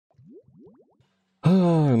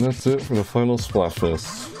And that's it for the Final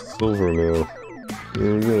Splatfest. It's over now.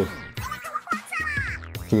 Here we go.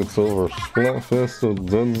 I think it's over. Splatfest of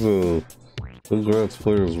Dunzo. Congrats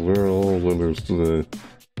players, we're all winners today.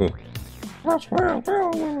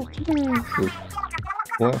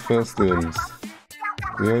 Splatfest ends.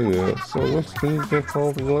 Yeah. So which team gets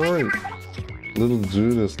all the glory? Little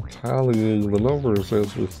Jude is tallying the numbers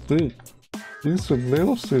as we speak. You should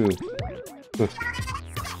nails it.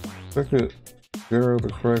 Second, here are the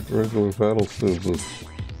correct regular battle stages.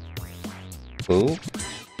 Oh?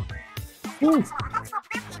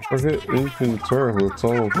 Forget inking term, it's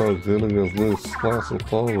all about getting as many slots as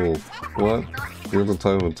possible. What? You're the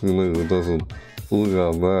type of teammate who doesn't fully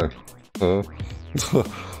got back. Huh?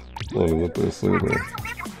 Funny what they say there.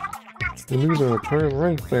 You need our current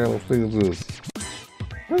rank battle stages.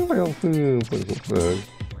 Rank battle stages, like what the heck?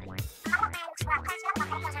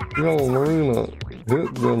 Yo, Marina,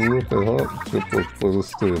 hit them with the hot chip for the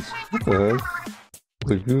stage. What the heck?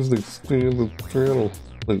 They used expanded channel,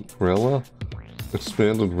 like Rella?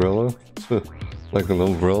 Expanded Rella? Like an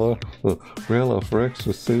umbrella? Rella for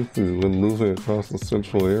extra safety when moving across the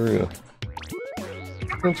central area.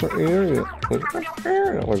 Central area?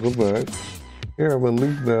 Like what the heck? Here are the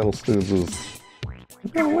league battle stages. We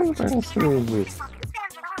got league battle stages.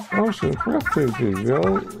 Oh shit, breathtaking, yo!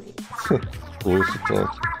 Voice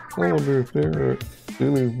talk. I wonder if there are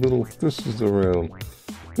any little fishes around.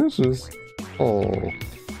 Fishes? Oh,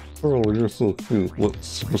 Pearl, you're so cute. What,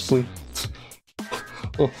 seriously?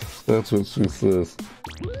 Oh, that's what she says.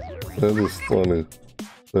 That is funny.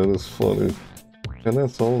 That is funny. And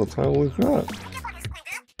that's all the time we got.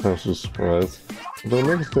 I'm so surprised. But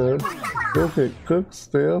next time, don't get cooked,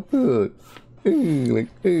 stay up good. Like,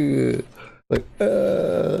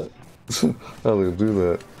 how they do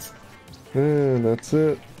that. And that's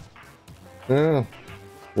it. Yeah.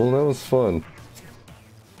 Well, that was fun.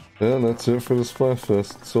 Yeah, that's it for the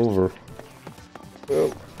Splatfest. It's over.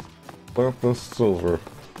 Yep. Splatfest is over.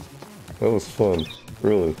 That was fun.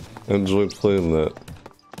 Really. I enjoyed playing that.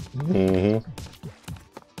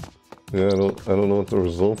 Yeah, I don't know what the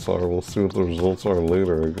results are. We'll see what the results are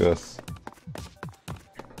later, I guess.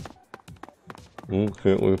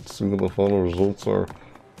 Can't wait to see what the final results are.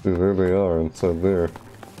 See, there they are, inside there.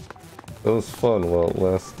 That was fun while it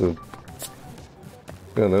lasted.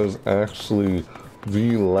 Yeah, that was actually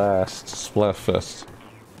the last Splatfest.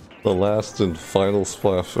 The last and final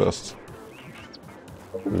Splatfest.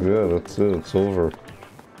 Yeah, that's it. It's over.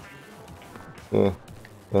 I'll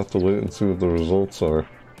have to wait and see what the results are.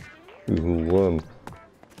 See who won.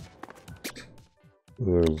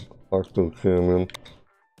 There's Octo Cannon,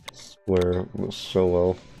 Square,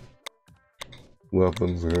 Michelle,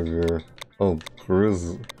 Weapons Gear. Oh,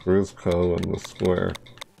 Grizco and the Square.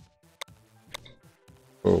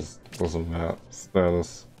 Was a map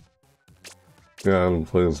status. Yeah, I haven't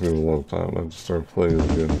played this game in a long time. I just started playing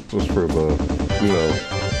it again just for the, you know.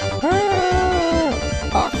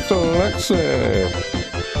 Octolexia!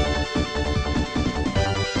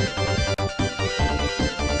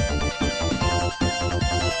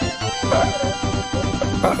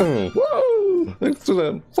 Whoa! Thanks to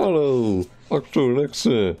that follow,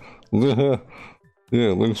 Octolexia.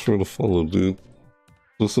 Yeah, thanks for the follow, dude.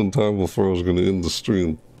 Just in time before I was going to end the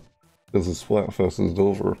stream. Because the Splatfest is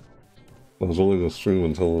over. I was only going to stream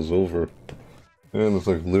until it was over. And it's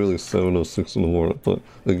like literally 7:06 in the morning. But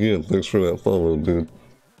again, thanks for that follow, dude.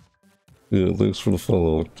 Yeah, thanks for the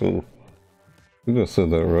follow, Octo. I think I said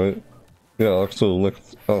that right. Yeah,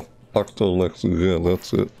 Octolexia, yeah,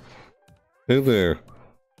 that's it. Hey there.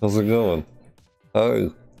 How's it going? Hi,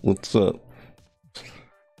 what's up?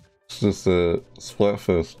 It's just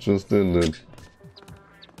Splatfest just ended.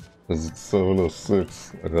 It's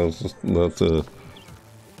 7:06. Like I was just about to.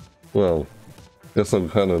 Well, guess I'm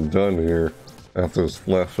kind of done here after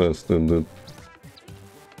Splatfest ended.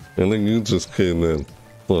 And then you just came in.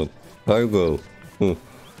 But hi though.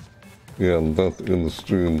 Yeah, I'm about to end the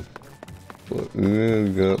stream. But yeah,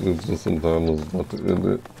 you got me just in time. I was about to end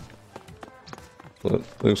it. But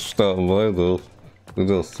thanks for stopping by though.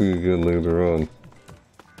 Maybe I'll see you again later on.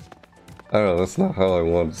 I don't know, that's not how I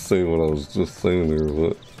wanted to say what I was just saying here,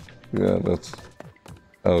 but yeah, that's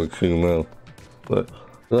how it came out. But,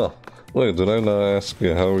 oh, wait, did I not ask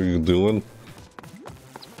you how are you doing?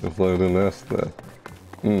 If I didn't ask that.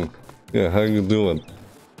 Yeah, how you doing?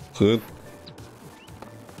 Good?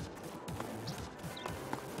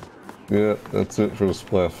 Yeah, that's it for the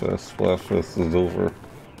Splatfest. Splatfest is over.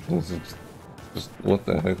 This is just, what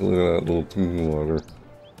the heck, look at that little TV water.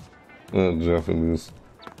 Japanese.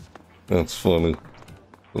 That's funny.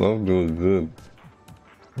 But I'm doing good.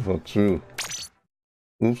 How about you?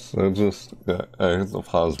 Oops, I hit the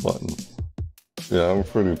pause button. Yeah, I'm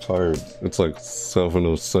pretty tired. It's like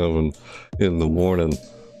 7:07 in the morning.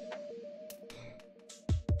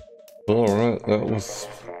 Alright, that was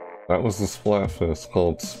the Splatfest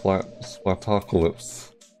called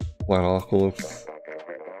Splatocalypse. Splatocalypse.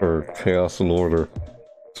 Or Chaos and Order.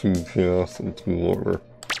 2 Chaos and 2 Order.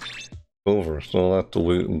 Over, so I'll have to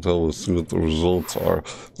wait until we see what the results are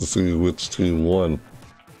to see which team won.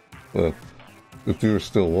 If you were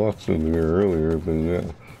still watching here earlier, then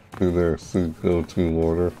yeah, do their go team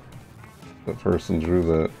order. That person drew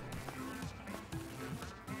that.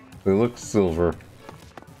 They look silver.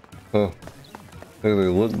 Huh. Hey, they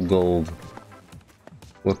look gold.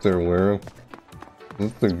 What they're wearing.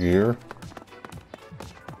 Is it the gear?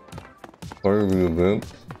 Part of the event?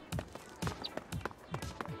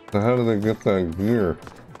 So how do they get that gear?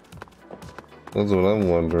 That's what I'm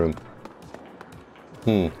wondering.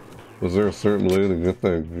 Was there a certain way to get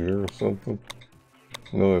that gear or something?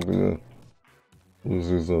 No idea. Who's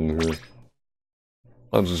this on here?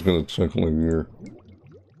 I'm just gonna check my gear.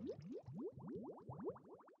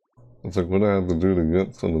 It's like what I have to do to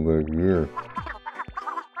get some of that gear.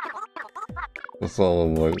 That's all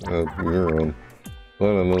I'm like have gear on.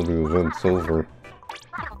 But I know the event's over.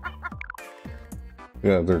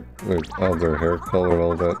 Yeah, they're like all their hair color,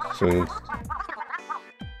 all that changed.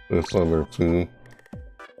 It's on their team.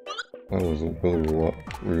 I wasn't really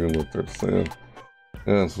reading what they're saying.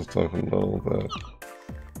 Yeah, it's just talking about all that.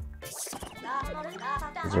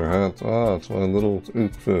 These are hats. Ah, it's my little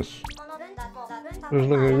ink fish. Just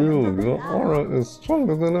look at you. Your aura is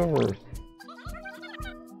stronger than ever.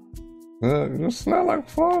 Yeah, you smell like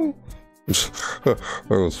fun. That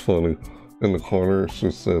was funny. In the corner,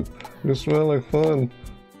 she said, "You smell like fun."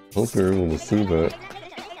 Hope you're able to see that.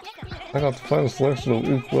 I got to find a selection of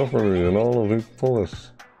ink weaponry and all of ink polish.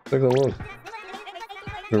 Take a look.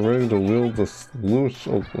 You're ready to wield the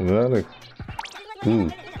Splatocalypse.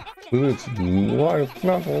 With its wide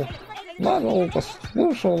knuckle, the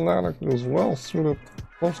Splatocalypse is well suited to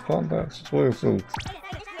close combat situations.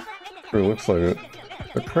 Sure looks like it.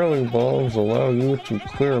 The curling balls allow you to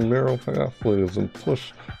clear narrow pathways and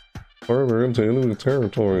push further into enemy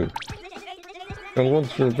territory. And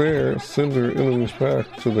once you're there, send your enemies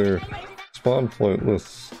back to their spawn point with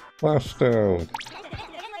Splashdown.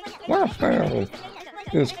 Splashdown!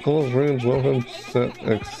 Its close-range weapon set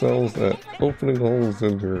excels at opening holes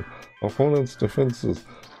in your opponent's defenses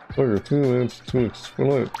for your teammates to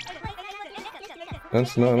exploit.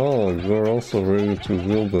 That's not all, you're also ready to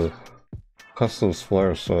wield the Custom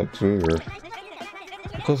Splatshot Jr.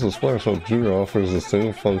 The Custom Splatshot Jr. offers the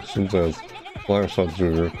same functions as Splatshot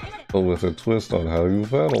Jr., but with a twist on how you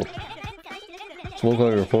battle. Smoke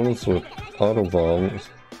out your opponents with auto bombs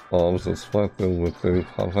and splat them when they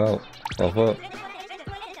pop up.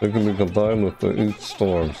 They can be combined with the Ink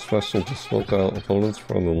Storm, special to smoke out opponents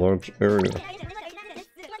from a large area.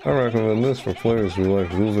 I recommend this for players who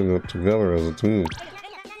like moving it together as a team.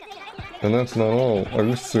 And that's not all. Are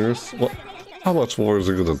you serious? What? How much more is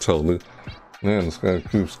he gonna tell me? Man, this guy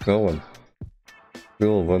keeps going.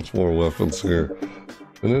 Still a bunch more weapons here.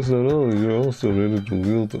 And that's not all, you're also ready to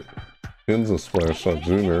wield the Kinza Splatshot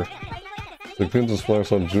Jr. The Kinza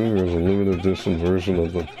Splatshot Jr. is a limited edition version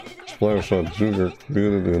of the Splatshot Jr.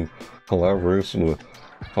 created in collaboration with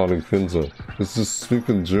Connie Kinza. It's just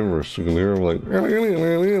speaking gibberish. You can hear him like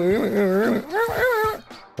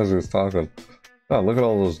as he's talking. Ah, look at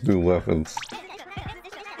all those new weapons.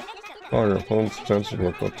 Draw your opponent's attention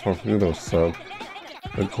with the torpedo sub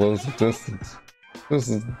and close the distance. This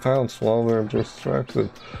is the pounce while they're distracted.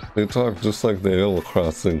 They talk just like the Animal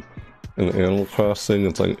Crossing. In Animal Crossing,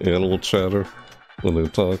 it's like animal chatter when they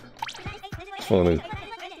talk. It's funny.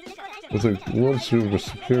 It's like once you've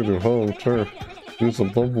secured your home turf, use a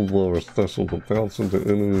bubble blower special to bounce into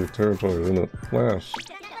enemy territory in a flash.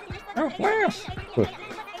 A flash!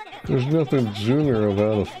 There's nothing junior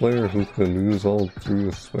about a player who can use all three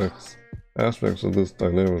aspects of this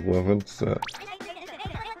dynamic weapon set.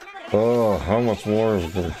 Oh, how much more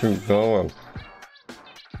is going to keep going?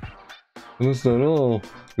 And that's not all.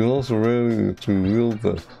 You're also ready to wield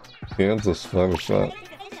the Kansas Splatshot.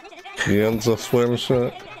 Kansas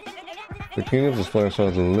Splatshot? The Kansas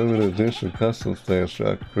Splatshot is a limited edition custom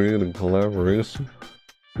Splatshot created in collaboration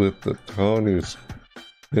with the Tony's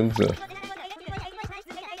Kinza.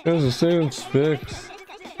 It has the same specs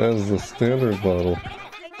as the standard model,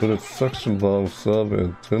 but its suction bomb sub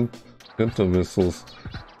and Penta missiles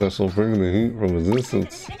that shall bring the heat from a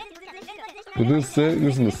distance. With this set,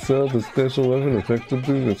 using the sub and special weapon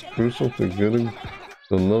effectively is crucial to getting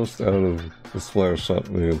the most out of the Splatshot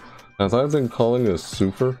man. As I've been calling it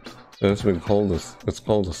super, And it's been called it's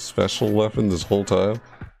called a special weapon this whole time.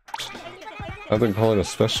 I've been calling a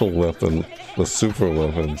special weapon the super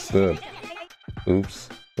weapon instead. Oops.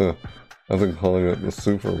 Huh. I've been calling it the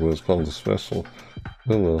super, but it's called the special.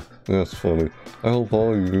 Oh well, that's funny. I hope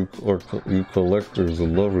all you collectors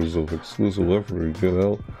and lovers of exclusive weaponry get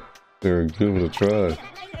out there and give it a try.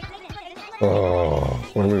 Oh,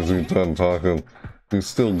 when is he done talking? He's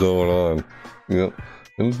still going on. Yep.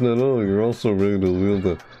 And it's not all, you're also ready to wield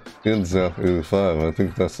the InZap 85. I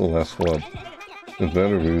think that's the last one. It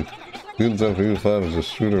better be. InZap 85 is a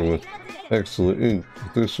shooter with excellent ink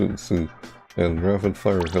efficiency and rapid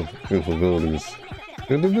fire capabilities.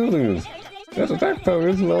 That's attack power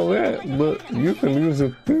isn't all that, but you can use a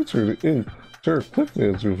feature to ink turret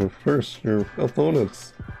quickly as you reverse your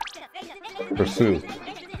opponent's pursuit.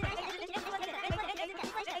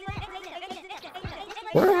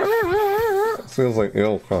 Sounds like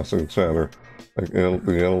Animal Crossing chatter. Like the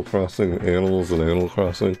Animal Crossing, animals and Animal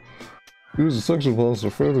Crossing. Use the suction balls to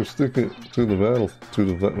further stick it to the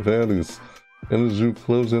baddies, and as you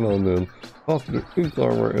close in on them, off their ink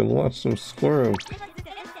armor and watch them squirm.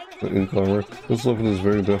 The ink armor. This weapon is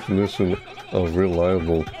very definition of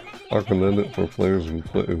reliable. I recommend it for players who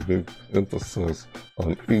put a big emphasis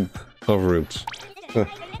on ink coverage.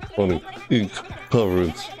 Funny. Ink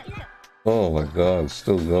coverage. Oh my god,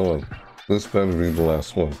 still going. This better be the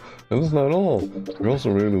last one. And that's not all. You're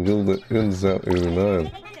also ready to build the InZap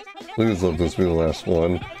 89. Please let this be the last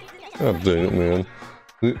one. God dang it, man.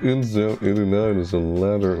 The InZap 89 is a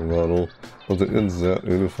ladder model of the InZap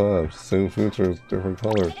 85. Same features, different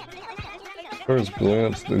color. First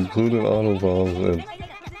glance, the included auto bombs and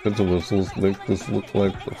pistol missiles make this look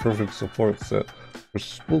like the perfect support set for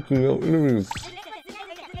spooking out enemies.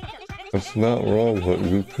 That's not wrong, but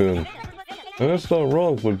you can... And that's not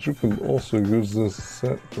wrong, but you can also use this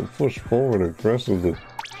set to push forward aggressively.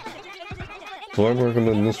 So I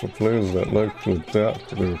recommend this for players that like to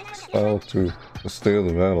adapt their style to the state of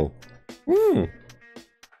the battle.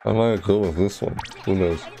 I might go with this one. Who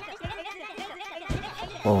knows?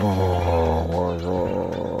 Oh my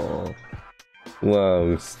god. Wow,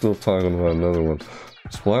 we're still talking about another one.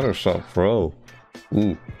 Splattershot Pro.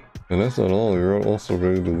 Ooh. And that's not all, you're also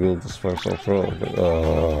ready to wield the Splattershot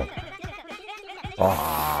Pro.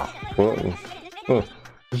 What?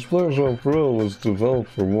 The Splattershot Pro was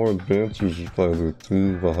developed for more advanced users by the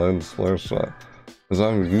team behind the Splattershot. As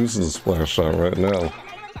I'm using the Splattershot right now.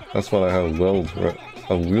 That's what I have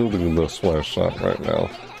I'm wielding the Splattershot right now.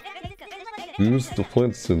 Use the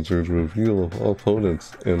flint sensor to reveal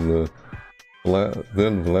opponents and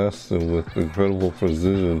then blast them with incredible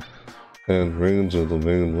precision and range of the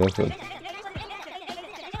main weapon.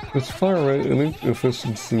 Its fire rate and ink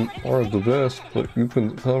efficiency are the best, but you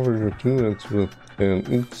can cover your teammates with an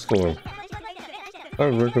ink storm. I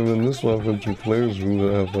recommend this weapon to players who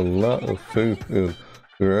have a lot of faith in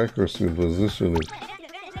their accuracy and positioning.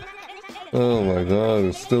 Oh my god,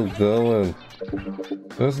 it's still going.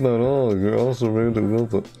 That's not all, you're also ready to wield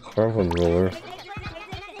the Carbon Roller.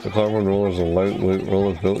 The Carbon Roller is a lightweight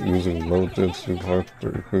roller built using low density parts to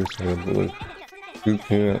increase handling. You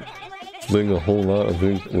can't fling a whole lot of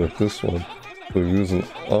ink with this one, but use an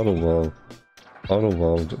auto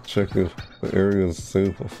bomb to check if the area is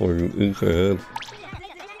safe before you ink ahead.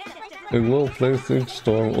 A well-placed ink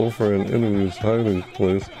storm over an enemy's hiding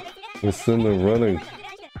place will send them running.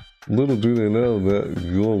 Little do they know that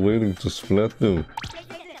you're waiting to splat them.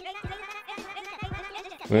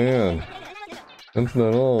 Man, that's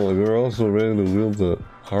not all. You're also ready to wield the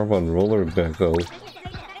Carbon Roller Deco.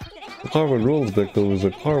 The Carbon Roller Deco is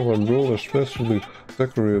a carbon roller specially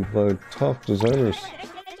decorated by top designers.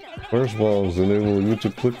 Burst bombs enable you to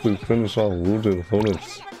quickly finish off wounded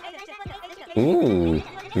opponents. Ooh,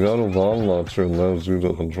 the auto bomb launcher allows you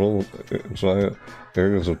to control giant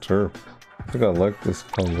areas of turf. I think I like this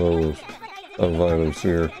combo of items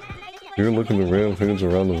here. If you're looking to rampage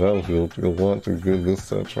around the battlefield, you'll want to give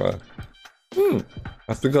this a try.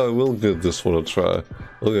 I think I will give this one a try.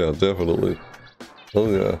 Oh yeah, definitely. Oh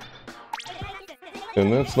yeah.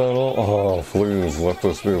 And that's not all. Oh, please let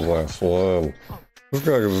this be the last one. This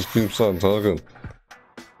guy just keeps on talking.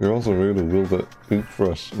 You're also ready to wield the ink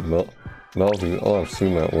brush novelty. Oh, I've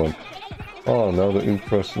seen that one. Oh, now the ink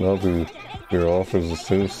brush novelty here offers the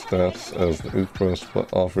same stats as the ink brush,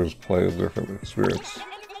 but offers quite a different experience.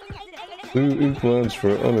 Leave ink lines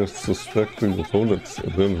for unsuspecting opponents,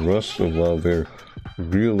 and then rush them while they're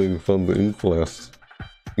reeling from the ink blast.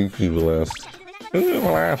 Inky blast. Inky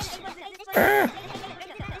blast! Ah!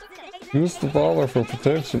 Use the baller for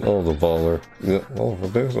protection. Oh, the baller. Yeah, well,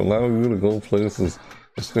 protection allow you to go places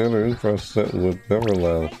the standard ink brush set would never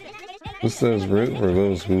allow. This is great for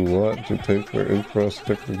those who want to take their in-cross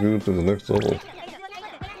technique to the next level.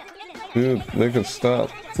 Dude, make it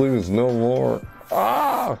stop. Please, no more.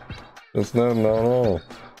 Ah! It's not all.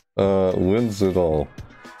 Wins it all.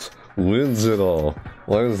 Wins it all.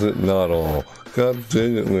 Why is it not all? God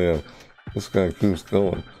dang it, man. This guy keeps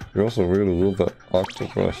going. You're also ready to wield that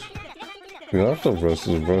octobrush. The octobrush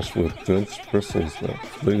is a brush with dense bristles that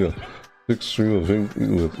fling a thick stream of ink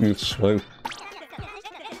with each swipe.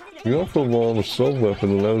 The octoball, the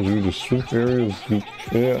sub-weapon, allows you to shoot areas you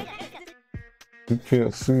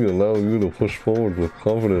can't see, allowing you to push forward with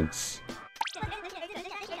confidence.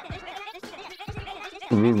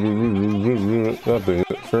 God dang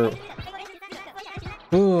it, fair.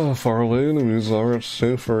 Far away enemies aren't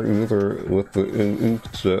safer either with the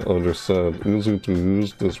inkjet on their side. Easy to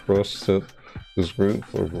use, this brush set is great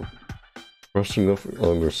for brushing up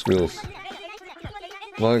on their skills.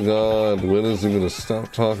 My god, when is he gonna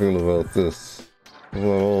stop talking about this?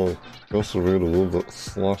 Oh, also ready to move the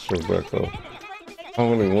slosher back up. How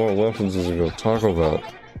many more weapons is he gonna talk about?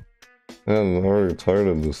 Man, I'm already tired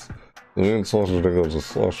of this. The main slosher deck was a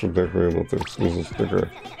slosher decorated with the exclusive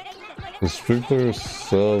sticker. The sprinkler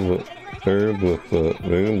sub paired with the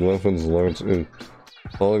main weapon's large ink.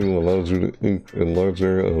 Volume allows you to ink in large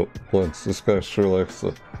area at once. This guy sure likes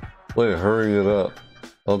to play. Hurry it up.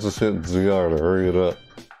 I'll just hit ZR to hurry it up.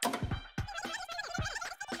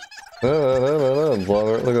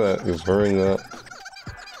 Look at that, he's hurrying up.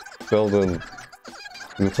 Sheldon,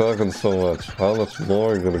 you're talking so much. How much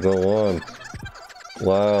more are you gonna go on?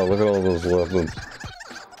 Wow, look at all those weapons.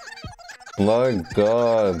 My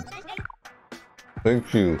god.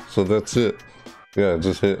 Thank you. So that's it. Yeah,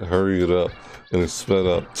 just hit hurry it up and it sped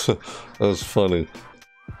up. That was funny.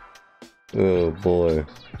 Oh boy.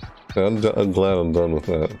 I'm glad I'm done with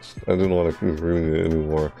that. I didn't want to keep reading it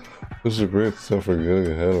anymore. This is a great step for getting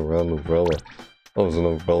ahead around the umbrella. Oh, it's an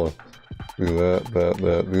umbrella. Do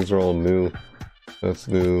that. These are all new. That's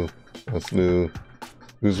new. That's new.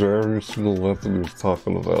 These are every single weapon he was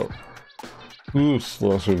talking about. Ooh,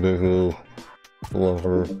 Slosher Deco.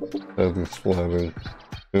 Lover. Heavy splatting.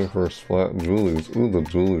 Here for splat dualies. Ooh, the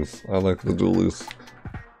dualies. I like the dualies.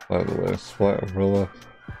 By the way, splat umbrella.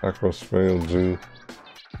 Acro spray and G.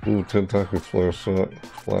 Ooh, Tentacle flare shot.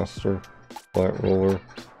 Blaster. Splat roller.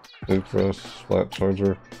 Big brush. Splat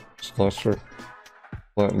charger. Slosher.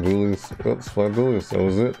 Splat dualies. Oh, splat dualies. That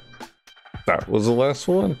was it. That was the last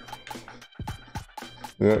one.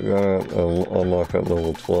 Yeah, gotta unlock at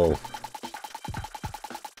level 12.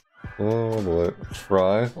 Oh boy,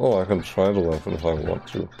 try? Oh, I can try the weapon if I want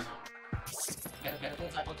to.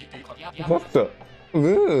 What the?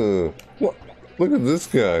 What? Look at this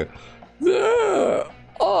guy.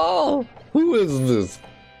 Oh, who is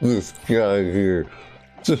this guy here?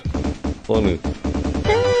 Just funny.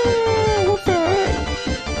 What the heck?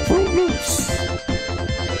 Fruit Loops.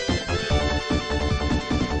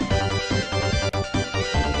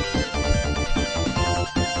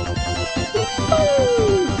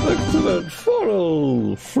 Thanks for that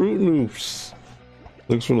follow, Fruit Loops.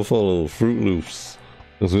 Thanks for the follow, Fruit Loops.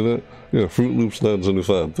 You see that? Yeah, Fruit Loops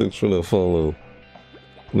 975. Thanks for that follow.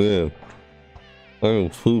 Man, I am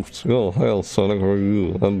pooped. Oh, hi, Sonic. How are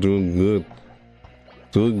you? I'm doing good.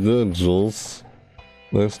 Doing good, Jules.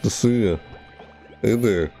 Nice to see you. Hey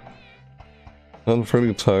there. I'm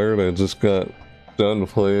pretty tired. I just got done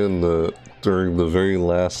playing during the very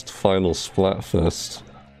last Final Splatfest,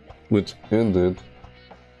 which ended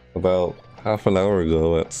about half an hour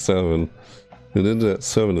ago at 7. It ended at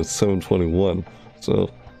 7 at 7:21. So,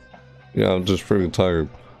 yeah, I'm just pretty tired.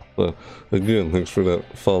 But again, thanks for that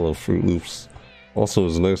follow, Fruit Loops. Also,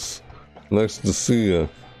 it's nice to see you,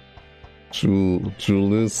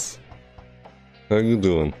 Julius. How you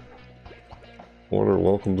doing? Order,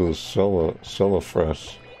 welcome to the Shella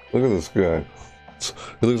Fresh. Look at this guy.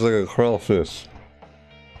 He looks like a crawfish.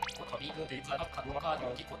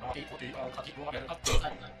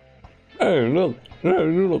 Hey, look! Yeah,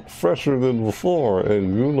 you look fresher than before,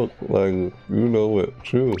 and you look like you know it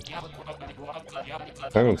too.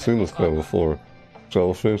 I haven't seen this guy before.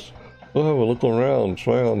 Jellyfish. We'll have a look around,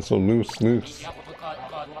 try on some new sneaks.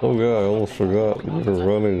 Oh yeah, I almost forgot. We're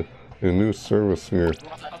running a new service here.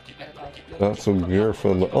 Got some gear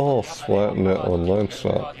from the Splatnet online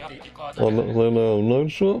shop. On the online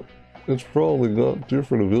shop? It's probably got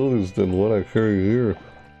different abilities than what I carry here.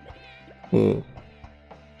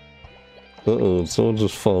 Uh-oh, someone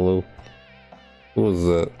just follow. What was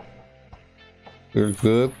that? You're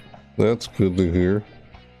good? That's good to hear.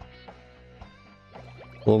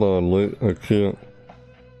 Hold on, wait, I can't.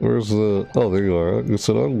 Where's the... Oh, there you are. You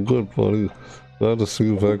said, I'm good, buddy. Glad to see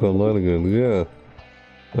you back online again. Yeah.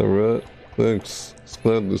 Alright. Thanks.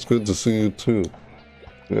 It's good to see you too.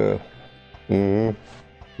 Yeah.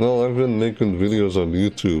 No, I've been making videos on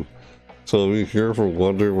YouTube. So if you're ever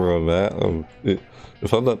wondering where I'm at,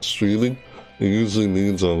 if I'm not streaming, it usually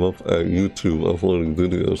means I'm up at YouTube uploading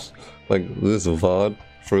videos. Like this VOD,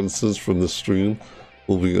 for instance, from the stream,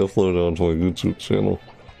 will be uploaded onto my YouTube channel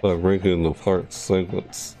by breaking the part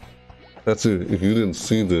segments. That's it. If you didn't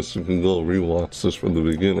see this, you can go rewatch this from the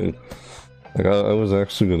beginning. Like I was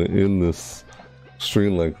actually gonna end this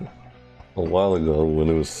stream like a while ago when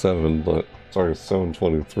it was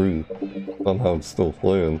 7:23. Somehow it's still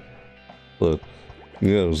playing. But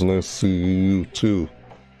yeah, it was nice to see you too.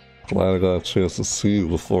 Glad I got a chance to see you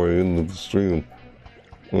before I ended the stream.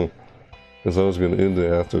 Because I was gonna end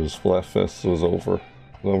it after the Splatfest was over.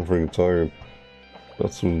 I'm pretty tired.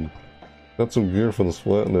 Got some gear from the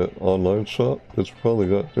Splatnet online shop. It's probably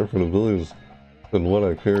got different abilities than what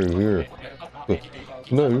I carry here.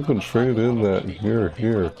 No, you can trade in that gear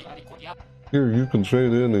here. Here, you can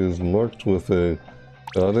trade in is marked with a...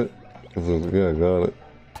 Got it? Yeah, I got it.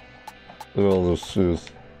 Look at all those shoes.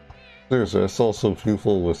 Seriously, I saw some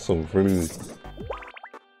people with some pretty...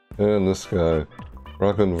 And this guy.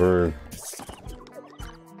 Rockin' Bird.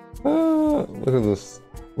 Ah, look at this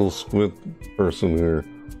little squid person here.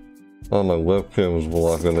 Oh, my webcam is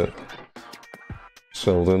blocking it.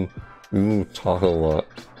 Sheldon, you talk a lot.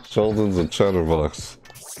 Sheldon's a chatterbox.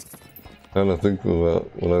 And I think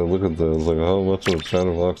about when I look at this, like how much of a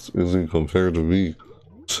chatterbox is he compared to me?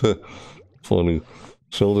 Funny.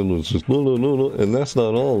 Sheldon was just no, and that's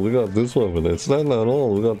not all. We got this weapon. It's not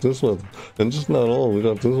all. We got this weapon, and just not all. We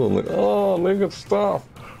got this one. Like, oh, make it stop.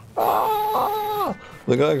 Ah!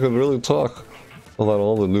 The guy could really talk about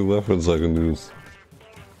all the new weapons I can use.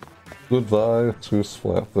 Goodbye to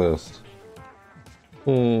Splatfest.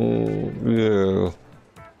 Yeah.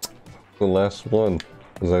 The last one,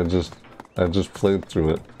 because I just played through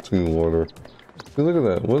it. Team order. See, look at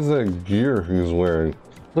that. What's that gear he's wearing?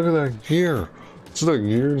 Look at that gear. See that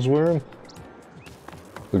gear he's wearing?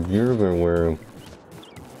 The gear they're wearing.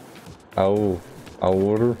 I'll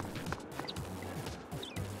order.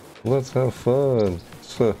 Let's have fun.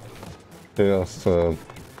 Chaos time.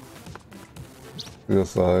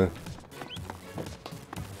 CSI.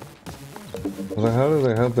 Like, how do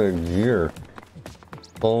they have that gear?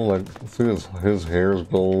 Oh, like, see his hair is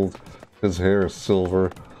gold, his hair is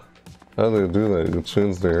silver. How do they do that? You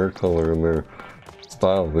change their hair color and their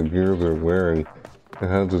style, the gear they're wearing. It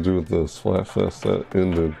had to do with the Splatfest that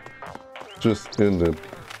ended. Just ended.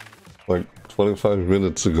 Like 25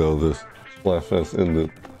 minutes ago, this Splatfest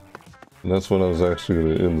ended. And that's when I was actually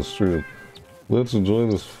going to end the stream. Let's enjoy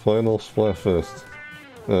this final Splatfest.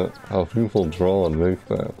 How people draw and make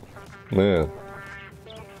that. Man.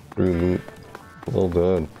 Pretty neat. Well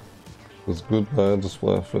done. It's goodbye to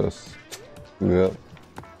Splatfest. Yep.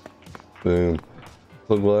 Damn.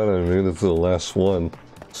 So glad I made it to the last one.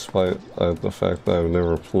 Despite the fact that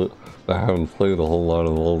I haven't played a whole lot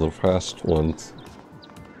of all the past ones.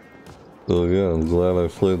 So yeah, I'm glad I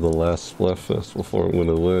played the last Splatfest before it went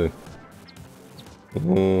away.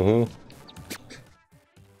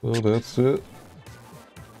 Well, that's it.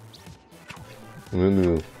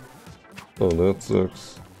 Menu. Oh, that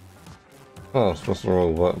sucks. Oh, I pressed the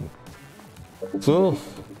wrong button. So,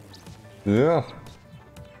 yeah.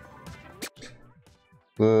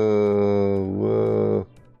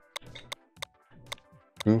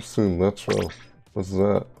 Boosting Metro. What's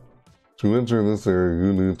that? To enter this area,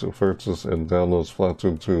 you need to purchase and download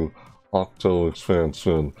Splatoon 2 Octo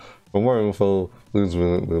expansion. For more info, please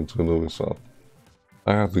visit Nintendo Shop.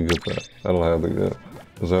 I have to get that. I don't have it yet,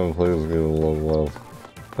 because I haven't played this game in a long while.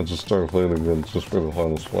 I just started playing again just for the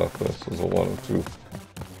Final Splatfest, as I wanted to.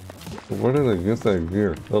 Where did I get that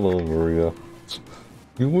gear? Hello, Maria.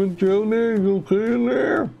 You went down there? You okay in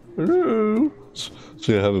there? Hello?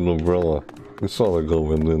 She had an umbrella. We saw her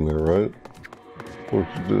going in there, right? Of course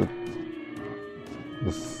you did.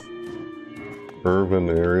 This urban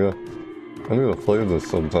area. I need to play this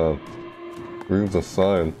sometime. Read the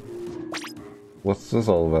sign. What's this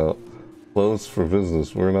all about? Closed for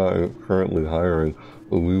business. We're not currently hiring,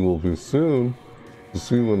 but we will be soon. To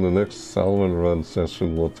see when the next Salmon Run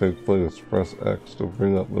session will take place, press X to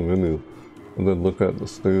bring up the menu, and then look at the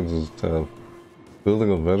Stages tab.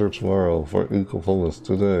 Building a better tomorrow for Ecopolis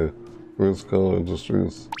today. Grisco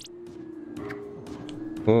Industries.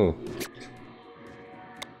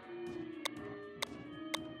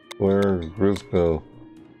 Where Grisco?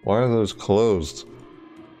 Why are those closed?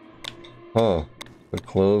 Huh. They're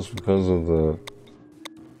closed because of the...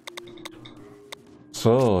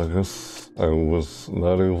 So, I guess I was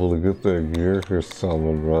not able to get that gear for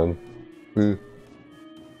Salmon Run. See?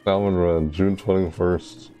 Salmon Run, June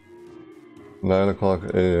 21st, 9 o'clock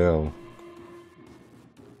a.m.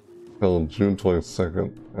 till June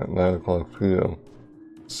 22nd at 9 o'clock p.m.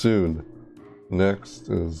 Soon. Next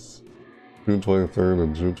is June 23rd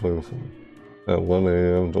and June 24th at 1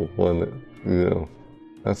 a.m. to 1 p.m.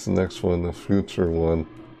 That's the next one, the future one.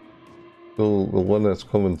 So the one that's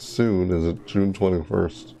coming soon is at June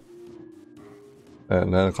 21st at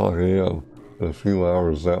 9 o'clock a.m. In a few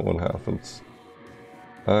hours, that one happens.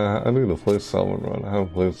 I need to play Salmon Run. I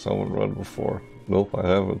haven't played Salmon Run before. Nope, I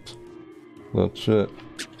haven't. Not shit.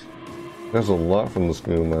 There's a lot from this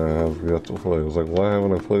game that I have yet to play. It's like, why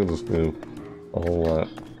haven't I played this game a whole lot?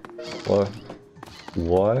 Why?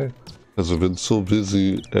 Why? Because I've been so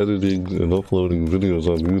busy editing and uploading videos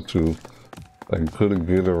on YouTube, I couldn't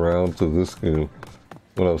get around to this game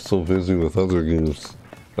when I was so busy with other games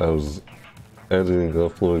that I was editing and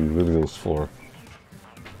uploading videos for.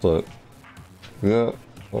 But yeah,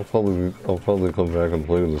 I'll probably come back and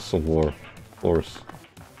play this some more, of course.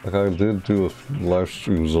 Like I did do a few live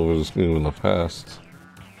streams over this game in the past.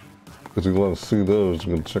 If you want to see those,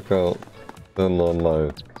 you can check out them on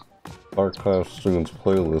my archive streams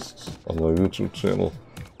playlists on my YouTube channel.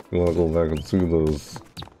 You want to go back and see those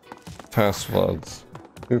past VODs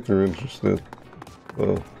if you're interested.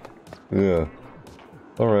 So yeah.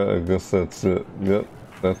 Alright, I guess that's it. Yep,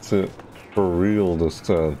 that's it. For real this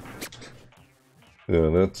time. Yeah,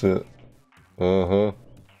 that's it. Uh-huh.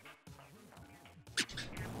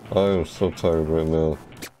 I am so tired right now.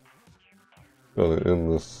 Gotta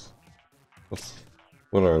end this.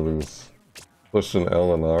 What are these? Pushing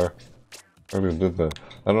L and R. I already did that.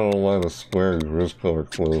 I don't know why the square and Grisco are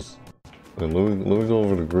closed. And let me go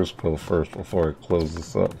over to Grisco first before I close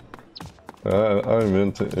this up. I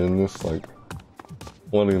meant to end this like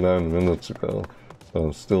 29 minutes ago.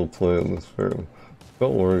 I'm still playing this fairly.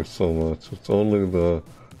 Don't worry so much. It's only the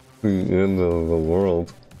end of the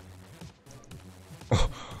world.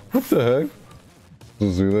 What the heck?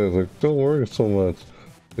 To see that, like, don't worry so much.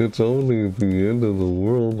 It's only the end of the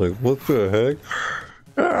world. Like, what the heck?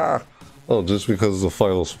 Ah! Oh, just because of the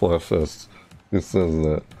Final Splatfest. It says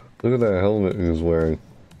that. Look at that helmet he's wearing.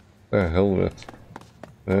 That helmet.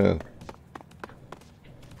 Man.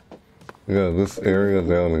 Yeah, this area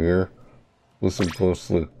down here. Listen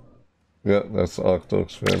closely. Yeah, that's the Octo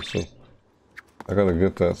expansion. I gotta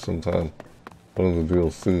get that sometime. One of the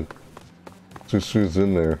DLC. Two shoes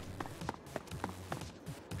in there.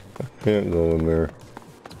 I can't go in there.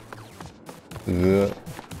 Yeah,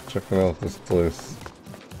 checking out this place.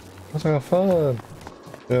 Let's have fun.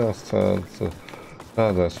 Yeah, it's time. So,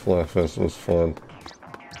 that Splatfest was fun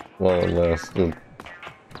while it lasted.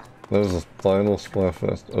 That was the final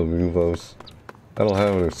Splatfest amiibos. I don't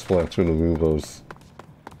have any Splatoon amiibos.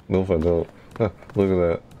 Nope, I don't. Look at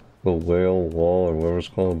that. The whale wall or whatever it's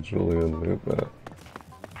called. Julian made that.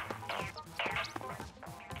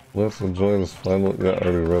 Let's enjoy this final. Yeah, I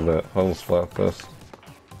already read that. Final Splatfest.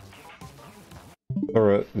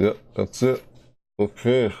 Alright, yep, that's it.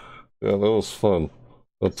 Okay. Yeah, that was fun.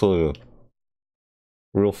 I'll tell you.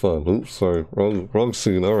 Real fun. Oops, sorry. Wrong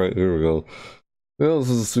scene. Alright, here we go. Yeah, this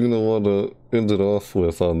is the scene I want to end it off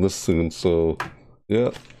with on this scene, so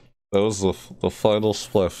yeah. That was the final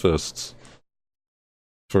Splatfest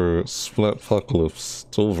for Splatocalypse.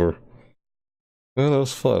 It's over. Yeah, that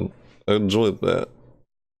was fun. I enjoyed that.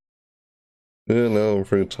 Yeah, now I'm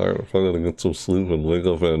pretty tired. I'm probably gonna get some sleep and wake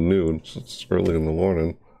up at noon. It's early in the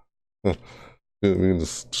morning. Didn't mean to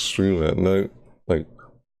stream at night, like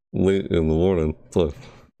late in the morning, but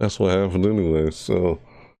that's what happened anyway, so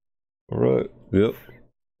alright, yep.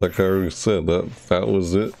 Like I already said, that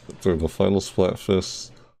was it for the final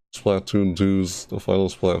Splatfest. Splatoon 2's the final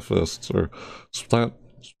Splatfest, or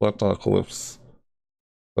Splatocalypse.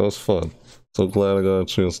 That was fun. So glad I got a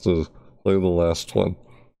chance to play the last one.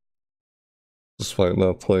 Despite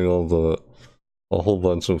not playing a whole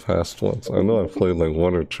bunch of past ones. I know I played like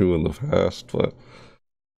one or two in the past, but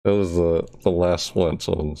that was the last one,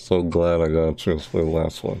 so I'm so glad I got a chance to play the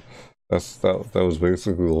last one. That was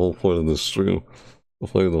basically the whole point of this stream, to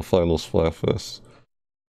play the final Splatfest.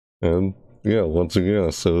 And yeah, once again, I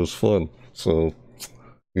said it was fun. So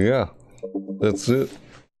yeah, that's it.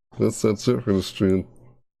 That's it for the stream.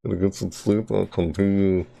 Gonna get some sleep. I'll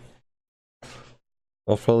continue.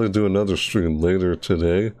 I'll probably do another stream later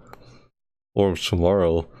today or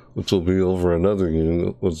tomorrow, which will be over another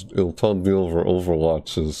game. It'll probably be over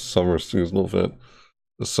Overwatch's summer seasonal event.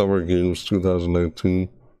 The Summer Games 2019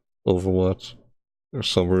 Overwatch, their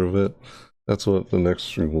summer event. That's what the next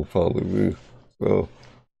stream will probably be. So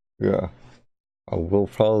yeah, I will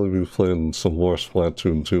probably be playing some more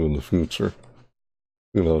Splatoon 2 in the future.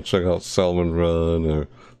 You know, check out Salmon Run or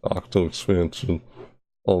Octo Expansion,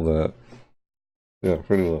 all that. Yeah,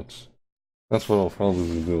 pretty much. That's what I'll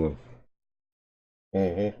probably be doing.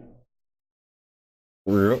 Mm-hmm.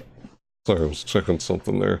 Yep. Sorry, I was checking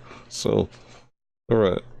something there. So,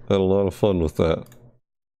 alright. Had a lot of fun with that.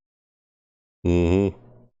 Mm-hmm.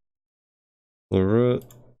 Alright.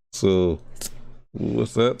 So,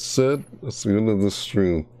 with that said, that's the end of this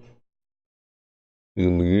stream.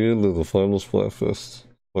 In the end of the Final Splatfest.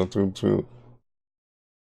 Splatoon 2.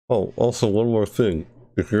 Oh, also one more thing.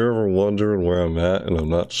 If you're ever wondering where I'm at and I'm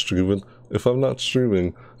not streaming, if I'm not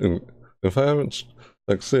streaming, and if I haven't,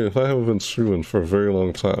 like say, if I haven't been streaming for a very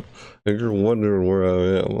long time, and you're wondering where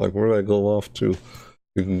I am, like where I go off to,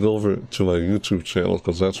 you can go over to my YouTube channel,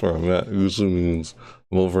 because that's where I'm at. It usually means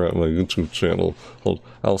I'm over at my YouTube channel called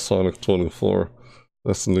Alsonic24.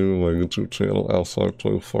 That's the name of my YouTube channel,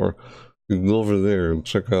 Alsonic24. You can go over there and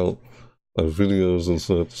check out videos and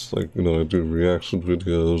such, like, you know, I do reaction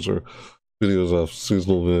videos or videos of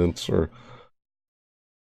seasonal events, or,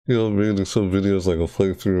 you know, maybe some videos like a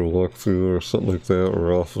playthrough or walkthrough or something like that,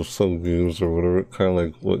 or off of some games or whatever, kind of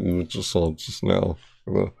like what you just saw just now,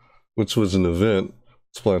 which was an event,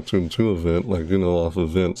 Splatoon 2 event, like, you know, off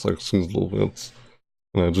events, like seasonal events,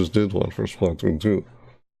 and I just did one for Splatoon 2.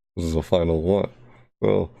 This is the final one.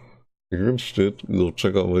 So, if you're interested, go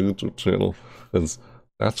check out my YouTube channel, because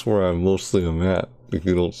that's where I mostly am at. If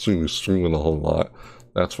you don't see me streaming a whole lot,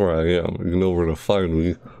 that's where I am. You know where to find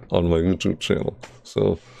me on my YouTube channel.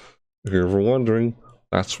 So, if you're ever wondering,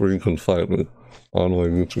 that's where you can find me, on my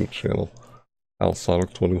YouTube channel,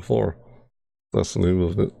 Alsonic24. That's the name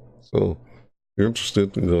of it. So, if you're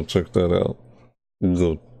interested, you go check that out. You can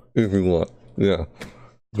go, if you want, yeah,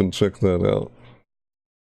 you can check that out.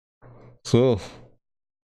 So,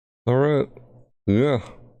 alright, yeah.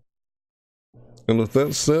 And with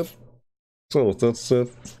that said,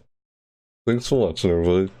 thanks for watching,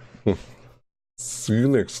 everybody. See you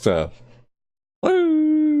next time. Bye!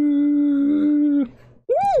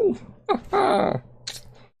 Woo!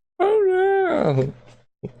 Oh yeah!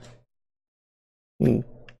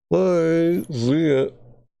 Bye! See ya!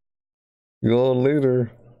 Y'all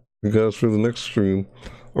later. You guys for the next stream,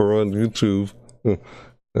 or on YouTube.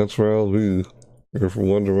 That's where I'll be. If you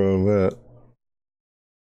wonder where I'm at.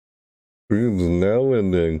 Stream is now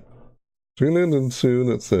ending. Tune in soon.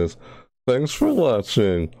 It says, thanks for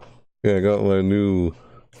watching. Yeah, I got my new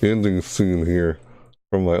ending scene here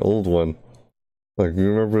from my old one. Like,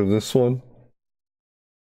 you remember this one?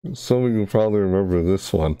 Some of you probably remember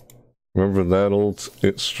this one. Remember that old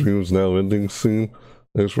It Streams Now ending scene?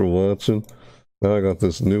 Thanks for watching. Now I got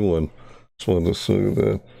this new one. Just wanted to show you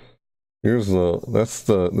that. Here's that's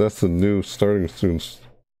the new starting soon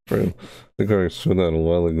frame. I think I already showed that a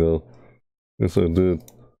while ago. Yes, I did.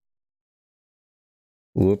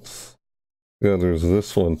 Whoops. Yeah, there's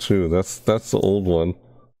this one too. That's the old one.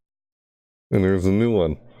 And there's a new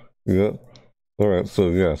one. Yeah. Alright, so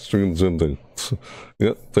yeah, stream's ending.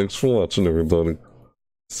 Yep, thanks for watching, everybody.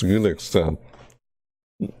 See you next time.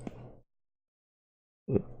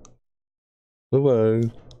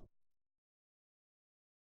 Bye-bye.